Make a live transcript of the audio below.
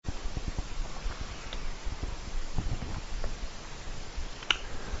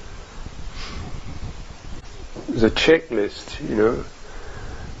as a checklist,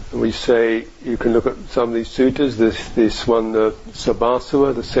 We say you can look at some of these suttas. This one, the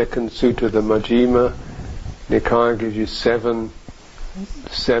Sabhasava, the second sutta, the Majjhima Nikaya, gives you seven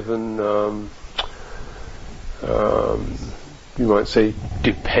you might say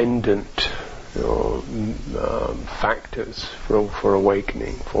dependent factors for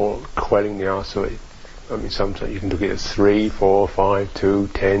awakening, for quelling the asava. I mean, sometimes you can look at it as 3, 4, 5, 2,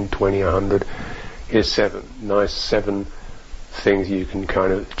 10, 20, 100. Here's 7. Nice 7 things you can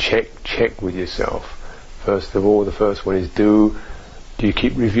kind of check with yourself. First of all, the first one is do you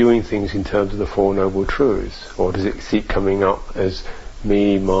keep reviewing things in terms of the Four Noble Truths, or does it keep coming up as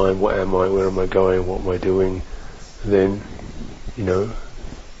me, mine, what am I, where am I going, what am I doing? Then, you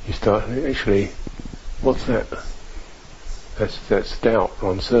start, actually, what's that? That's doubt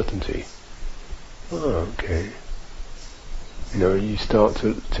or uncertainty. Oh, okay. You start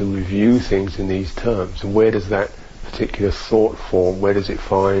to review things in these terms, and where does that particular thought form, where does it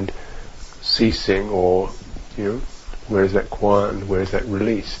find ceasing, or where is that quietened, where is that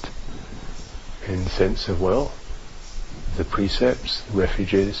released, in the sense of, the precepts, the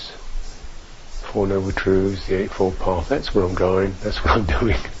refuges, Four Noble Truths, the Eightfold Path, that's where I'm going, that's what I'm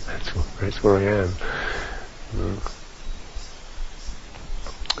doing, that's where I am.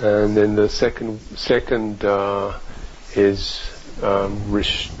 And then the second is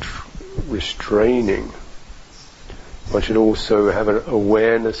restraining. One should also have an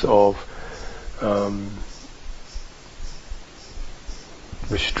awareness of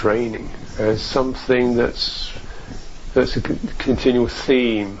restraining as something that's a continual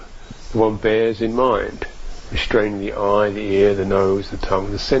theme one bears in mind. Restraining the eye, the ear, the nose, the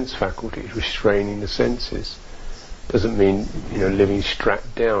tongue, the sense faculties, restraining the senses. Doesn't mean living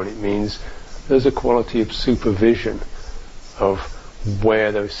strapped down. It means there's a quality of supervision of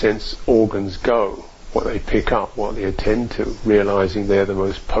where those sense organs go, what they pick up, what they attend to, realizing they're the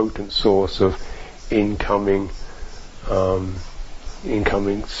most potent source of incoming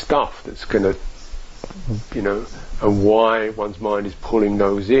stuff that's going to, and why one's mind is pulling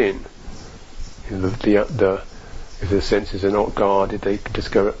those in. If the senses are not guarded, they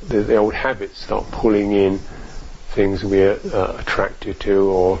just go. The old habits start pulling in things we're attracted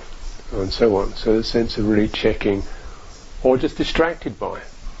to, and so on. So the sense of really checking, or just distracted by.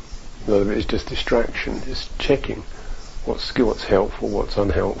 A lot of it is just distraction, just checking what's helpful, what's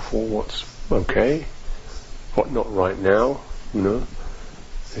unhelpful, what's okay, what not right now.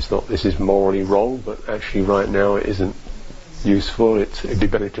 It's not this is morally wrong, but actually right now it isn't useful. It'd be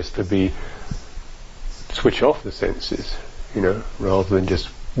better just to switch off the senses, rather than just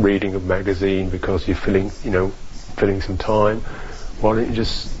reading a magazine because you're filling some time. Why don't you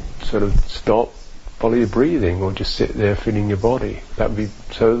just sort of stop, follow your breathing, or just sit there feeling your body?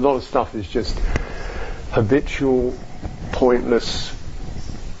 So a lot of stuff is just habitual, pointless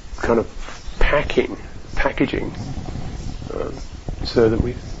kind of packaging, so that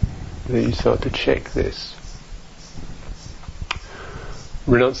you start to check this.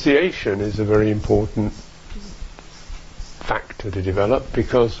 Renunciation is a very important factor to develop,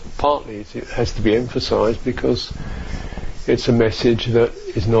 because partly it has to be emphasized because it's a message that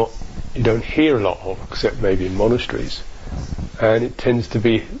is not, you don't hear a lot of, except maybe in monasteries, and it tends to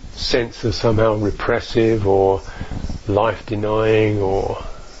be sense of somehow repressive or life denying or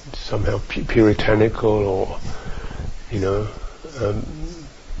somehow puritanical, or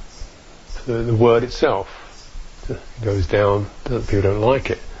the word itself goes down, people don't like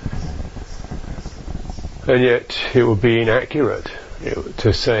it. And yet it would be inaccurate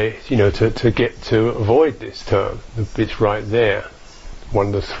to say, to avoid this term. It's right there. One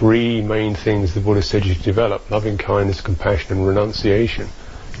of the 3 main things the Buddha said you should develop: loving kindness, compassion and renunciation.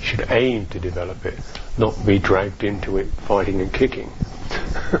 You should aim to develop it, not be dragged into it fighting and kicking.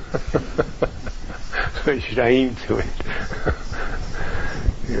 You should aim to it.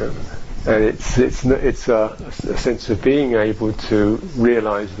 And it's a sense of being able to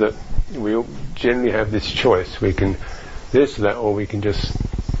realize that we all generally have this choice. We can this or that, or we can just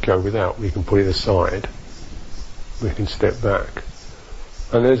go without. We can put it aside. We can step back.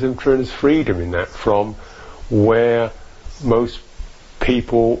 And there's a tremendous freedom in that, from where most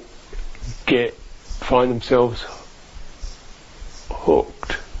people find themselves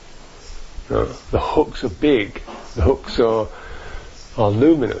hooked. The hooks are big. The hooks are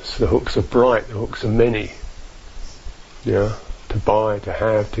luminous. The hooks are bright. The hooks are many. To buy, to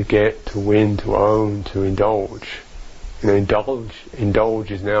have, to get, to win, to own, to indulge. Indulge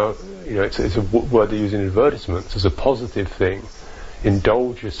is now, it's a word they use in advertisements as a positive thing.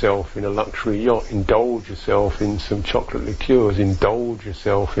 Indulge yourself in a luxury yacht. Indulge yourself in some chocolate liqueurs. Indulge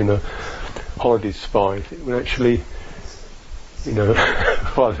yourself in a holiday spa, it would actually,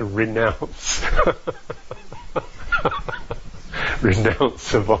 rather renounce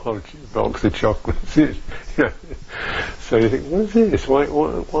renounce a box of chocolates. So you think, what is this?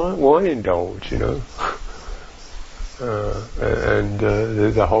 Why indulge?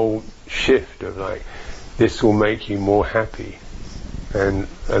 There's a whole shift of like, this will make you more happy, and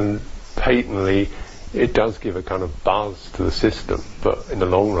patently it does give a kind of buzz to the system, but in the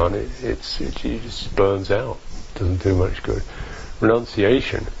long run it just burns out, doesn't do much good.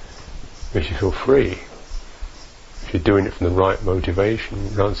 Renunciation makes you feel free. If you're doing it from the right motivation,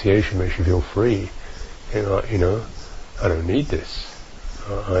 renunciation makes you feel free. I don't need this.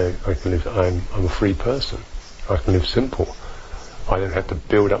 I can live. I'm a free person. I can live simple. I don't have to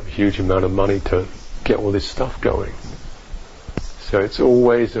build up a huge amount of money to get all this stuff going. So it's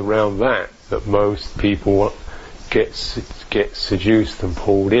always around that most people get seduced and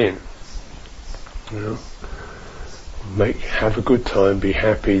pulled in. Have a good time, be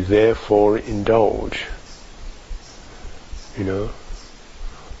happy, therefore indulge.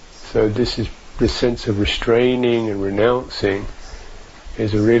 So this sense of restraining and renouncing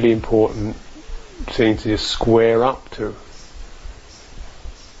is a really important thing to just square up to.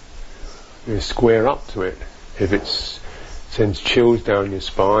 Square up to it. If it sends chills down your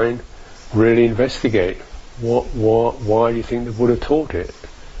spine, really investigate. Why do you think the Buddha taught it?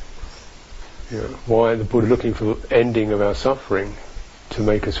 Why is the Buddha looking for the ending of our suffering to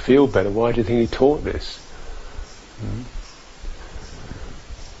make us feel better? Why do you think he taught this?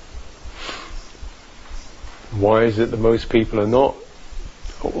 Why is it that most people are not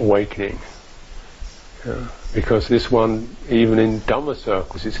awakening? Because this one, even in Dhamma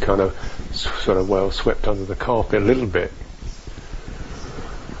circles, it's kind of sort of swept under the carpet a little bit.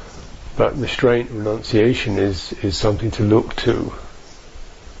 But restraint and renunciation is something to look to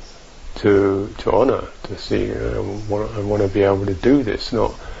honour, to see. I want to be able to do this,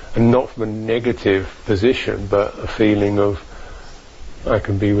 not from a negative position, but a feeling of I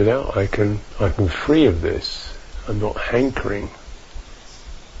can be without. I can be free of this. I'm not hankering.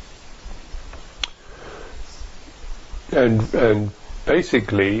 And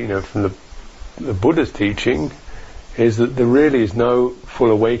basically, from the Buddha's teaching, is that there really is no full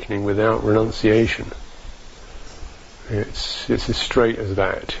awakening without renunciation. It's as straight as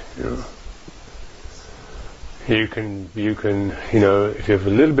that. You can if you have a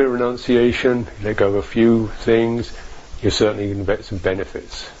little bit of renunciation, let go of a few things, you're certainly going to get some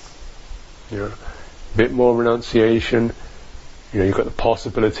benefits. A bit more renunciation, you've got the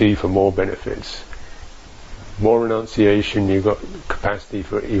possibility for more benefits. More renunciation, you've got capacity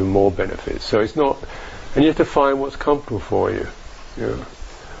for even more benefits. So it's not, and you have to find what's comfortable for you.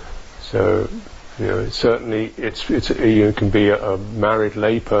 So certainly you can be a married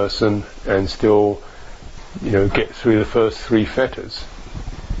lay person and still get through the first 3 fetters.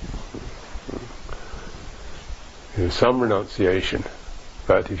 Some renunciation,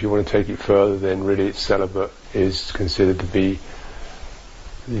 but if you want to take it further, then really it's celibate is considered to be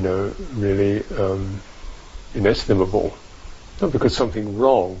really inestimable. Not because something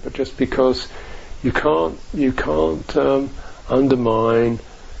wrong, but just because you can't undermine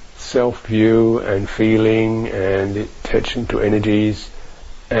self-view and feeling and attention to energies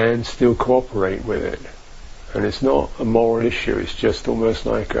and still cooperate with it. And it's not a moral issue, it's just almost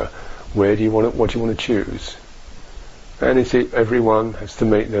like what do you want to choose? And everyone has to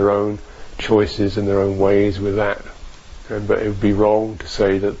make their own choices and their own ways with that. But it would be wrong to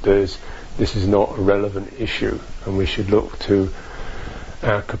say that this is not a relevant issue, and we should look to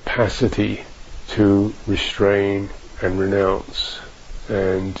our capacity to restrain and renounce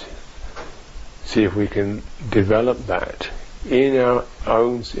and see if we can develop that in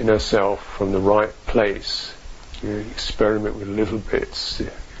ourselves from the right place. Experiment with little bits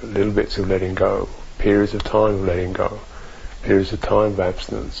of letting go, periods of time of letting go, periods of time of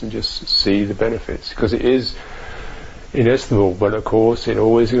abstinence, and just see the benefits, because it is inestimable. But of course it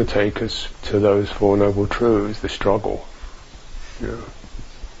always going to take us to those 4 noble truths, the struggle.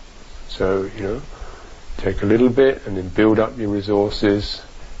 So take a little bit and then build up your resources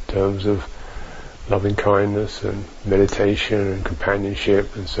in terms of loving kindness and meditation and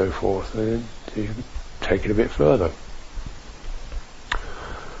companionship and so forth, and then you take it a bit further.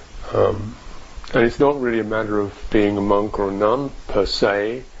 And it's not really a matter of being a monk or a nun per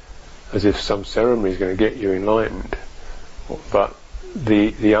se, as if some ceremony is going to get you enlightened, but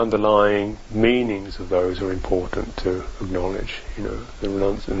the underlying meanings of those are important to acknowledge. The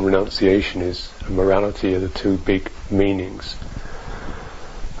renunciation is a morality of the 2 big meanings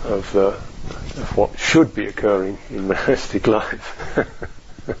of what should be occurring in monastic life.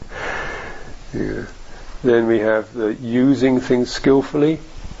 Yeah. Then we have the using things skillfully,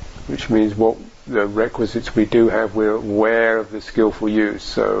 which means what the requisites we do have, we're aware of the skillful use.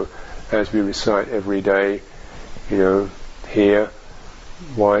 So as we recite every day, here,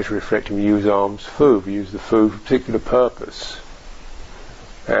 wise reflecting, we use alms food. We use the food for a particular purpose,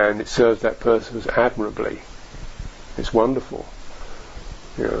 and it serves that purpose admirably. It's wonderful.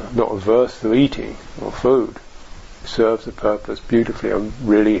 Not averse to eating or food. It serves the purpose beautifully. I'm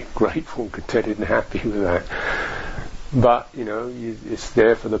really grateful and contented and happy with that. But it's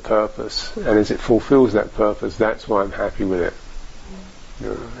there for the purpose, and as it fulfills that purpose, that's why I'm happy with it.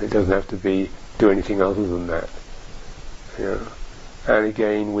 It doesn't have to do anything other than that. And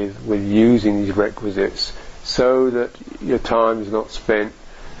again, with using these requisites, so that your time is not spent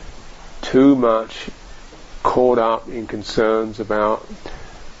too much caught up in concerns about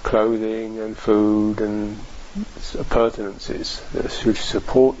clothing and food and appurtenances that should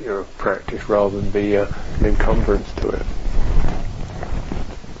support your practice rather than be an encumbrance to it.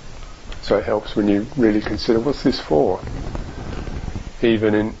 So it helps when you really consider, what's this for?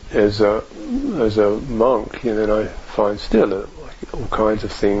 Even as a monk, then I find still all kinds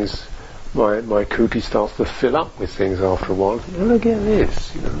of things. My kuti starts to fill up with things after a while. Look at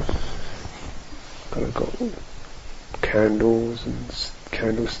this, I've got candles and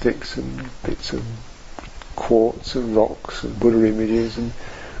candlesticks and bits of quartz and rocks and Buddha images and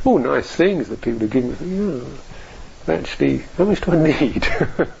all nice things that people are giving me. Actually, how much do I need?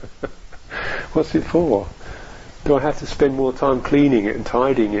 What's it for? Do I have to spend more time cleaning it and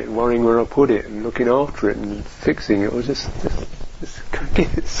tidying it and worrying where I put it and looking after it and fixing it, or just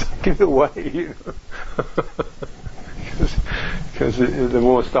give it away? Because the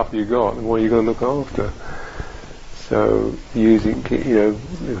more stuff you got, the more you're going to look after. So using, for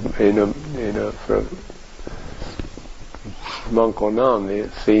a monk or nun, the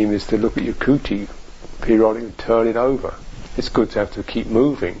theme is to look at your kuti periodically and turn it over. It's good to have to keep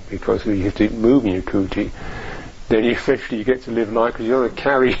moving, because if you have to keep moving your kuti, then eventually you get to live life, because you don't want to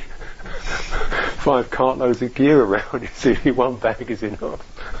carry 5 cartloads of gear around. So one bag is enough.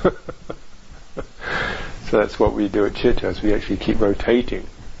 So that's what we do at Chittas. We actually keep rotating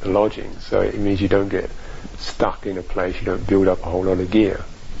the lodging, so it means you don't get stuck in a place, you don't build up a whole lot of gear,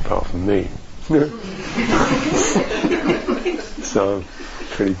 apart from me. So,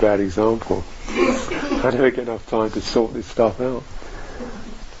 pretty bad example. I don't get enough time to sort this stuff out.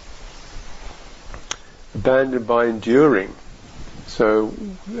 Abandoned by enduring. So,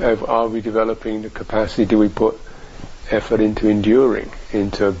 are we developing the capacity? Do we put effort into enduring,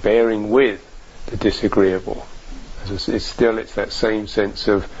 into bearing with the disagreeable? It's that same sense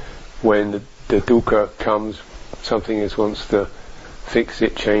of when the dukkha comes, something else wants to fix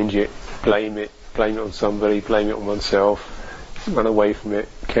it, change it, blame it on somebody, blame it on oneself, run away from it.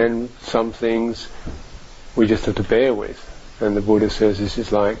 Some things we just have to bear with, and the Buddha says this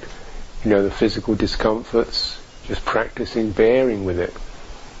is like, the physical discomforts, just practicing bearing with it,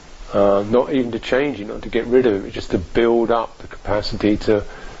 not even to change it, not to get rid of it, but just to build up the capacity to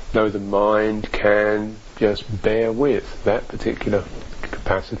know the mind can just bear with that particular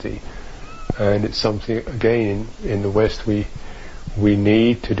capacity. And it's something, again, in the West we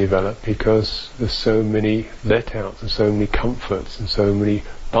need to develop, because there's so many let-outs and so many comforts and so many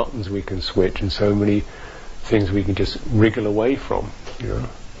buttons we can switch and so many things we can just wriggle away from,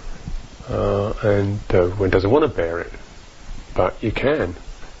 and one doesn't want to bear it, but you can.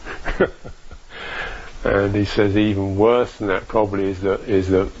 And he says even worse than that probably is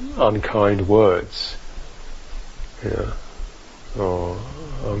the unkind words, or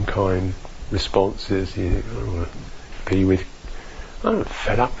unkind responses. I don't want to be with. I'm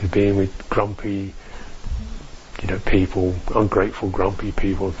fed up with being with grumpy, people, ungrateful, grumpy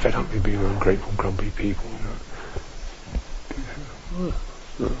people. I'm fed up with being with ungrateful, grumpy people.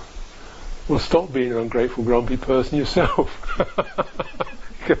 Well, stop being an ungrateful, grumpy person yourself,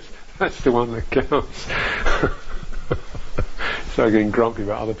 because that's the one that counts. Start getting grumpy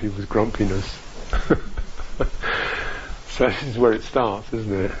about other people's grumpiness. So this is where it starts,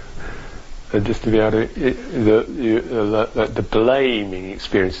 isn't it? And just to be able to, the blaming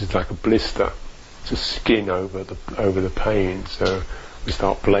experience is like a blister. It's a skin over the pain. So we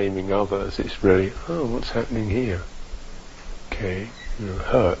start blaming others. It's really, what's happening here? Okay,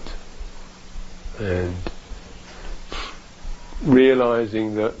 hurt. And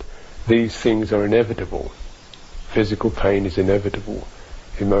realizing that these things are inevitable. Physical pain is inevitable.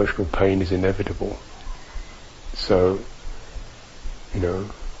 Emotional pain is inevitable. So, do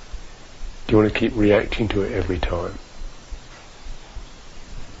you want to keep reacting to it every time?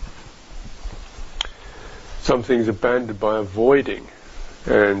 Some things abandoned by avoiding.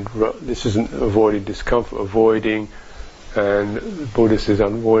 And this isn't avoiding discomfort, avoiding, and the Buddha says,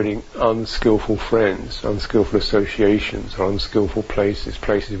 avoiding unskillful friends, unskillful associations, or unskillful places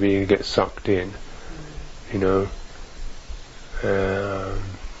where you get sucked in, you know.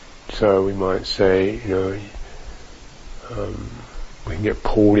 So we might say, you know, we can get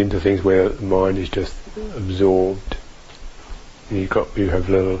pulled into things where the mind is just absorbed. You have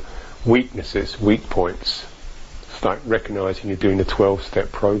little weaknesses, weak points. It's like recognizing you're doing a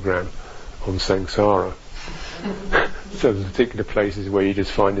 12-step program on samsara. So there's particular places where you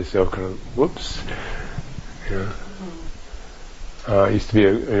just find yourself kind of, whoops. You know. I used to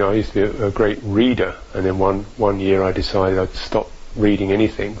be a great reader, and then one year I decided I'd stop reading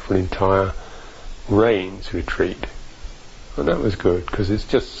anything for an entire rains retreat, and that was good because it's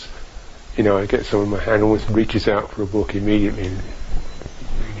just, you know, I get something in my hand, almost reaches out for a book immediately, and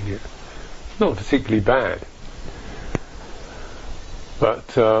reading it. Not particularly bad,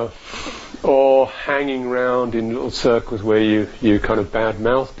 but or hanging around in little circles where you kind of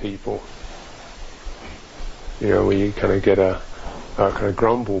badmouth people, you know, where you kind of get a kind of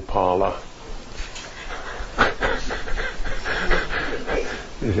grumble parlour.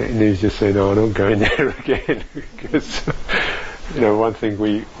 And he's just saying, "No, I'm not going there again," because you know, one thing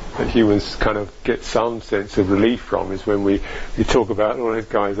that humans kind of get some sense of relief from is when we talk about all those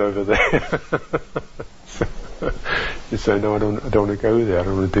guys over there. So, you say, "No, I don't want to go there. I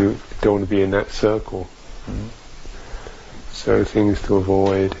don't want to be in that circle." So things to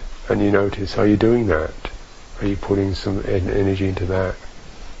avoid, and you notice, are you doing that? Are you putting some energy into that?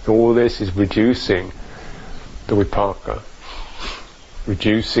 All this is reducing the vipaka,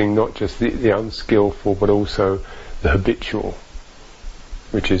 reducing not just the unskillful but also the habitual,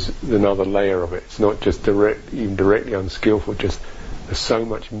 which is another layer of it. It's not just even directly unskillful, just there's so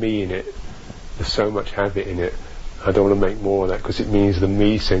much me in it, there's so much habit in it. I don't want to make more of that because it means the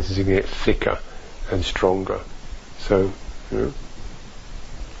me sense is going to get thicker and stronger. So, you know.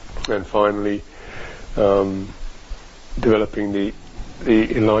 And finally, developing the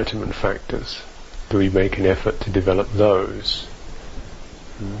enlightenment factors. Do we make an effort to develop those?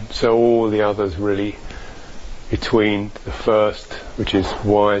 So all the others really, between the first, which is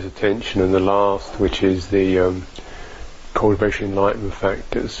wise attention, and the last, which is the cultivation enlightenment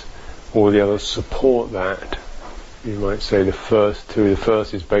factors, all the others support that. You might say the first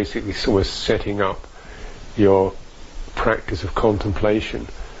is basically sort of setting up your practice of contemplation,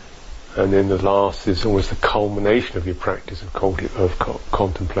 and then the last is almost the culmination of your practice of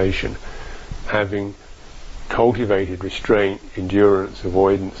contemplation. Having cultivated restraint, endurance,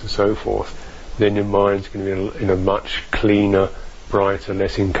 avoidance and so forth, then your mind's going to be in a much cleaner, brighter,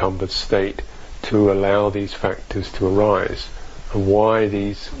 less encumbered state to allow these factors to arise. And why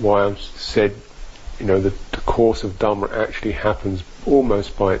I've said, you know, the course of Dhamma actually happens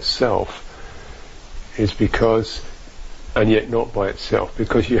almost by itself is because, and yet not by itself,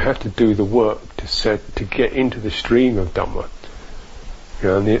 because you have to do the work to get into the stream of Dhamma. You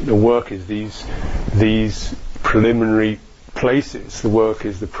know, and the work is these preliminary places. The work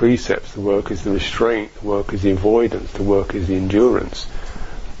is the precepts, the work is the restraint, the work is the avoidance, the work is the endurance.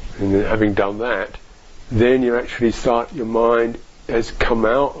 And then having done that, then you actually your mind has come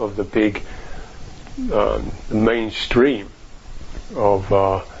out of the big the mainstream of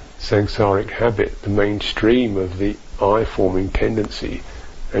samsaric habit, the mainstream of the I-forming tendency,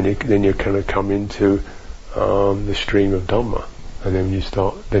 and then you kind of come into the stream of Dhamma, and then you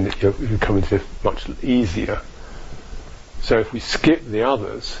come into it much easier. So if we skip the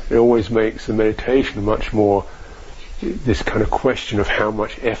others, it always makes the meditation much more this kind of question of how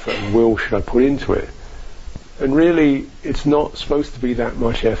much effort and will should I put into it. And really, it's not supposed to be that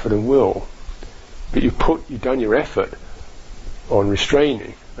much effort and will, but you've done your effort on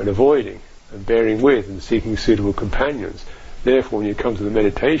restraining and avoiding and bearing with and seeking suitable companions. Therefore, when you come to the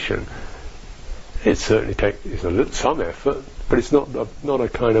meditation, it certainly takes some effort, but it's not a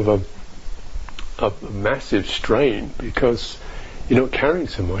kind of a massive strain because you're not carrying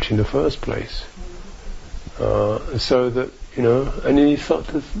so much in the first place. So that, you know, and then you start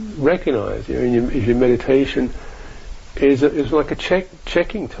to recognize, you know, if your meditation is like a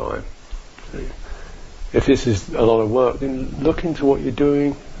checking time. If this is a lot of work, then look into what you're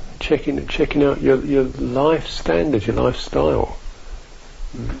doing, checking out your life standards, your lifestyle,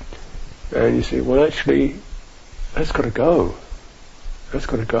 and you say, well, actually, that's got to go. That's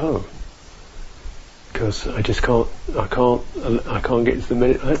got to go. Because I just can't get into the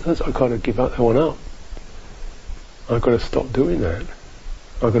meditation. I've got to give that one up. I've got to stop doing that.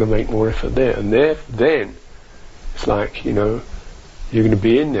 I've got to make more effort there. And then it's like, you know, you're going to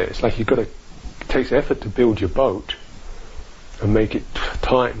be in there. It's like it takes effort to build your boat. and make it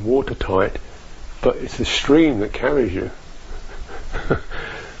tight and watertight, but it's the stream that carries you.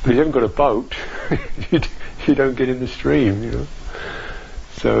 If you haven't got a boat, you don't get in the stream, you know.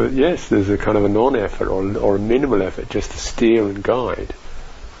 So yes, there's a kind of a non-effort or a minimal effort just to steer and guide,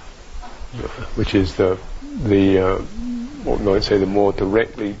 which is the what we might say the more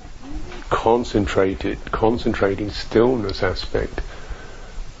directly concentrating stillness aspect,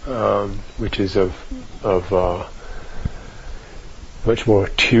 which is of much more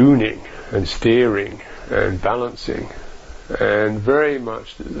tuning and steering and balancing, and very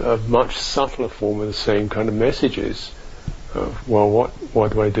much a much subtler form of the same kind of messages. Well,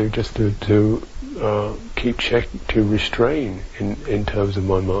 what do I do just to keep checking, to restrain in terms of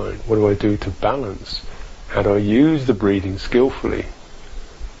my mind? What do I do to balance? How do I use the breathing skillfully?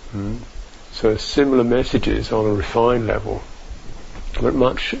 So similar messages on a refined level, but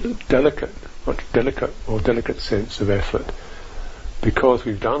much delicate sense of effort, because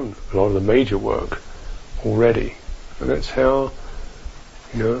we've done a lot of the major work already, and that's how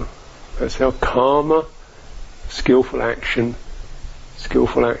karma, skillful action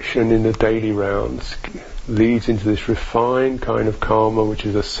in the daily rounds leads into this refined kind of karma, which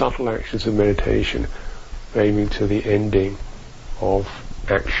is the subtle actions of meditation, aiming to the ending of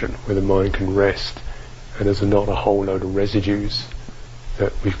action, where the mind can rest and there's not a whole load of residues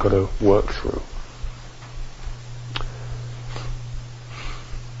that we've got to work through.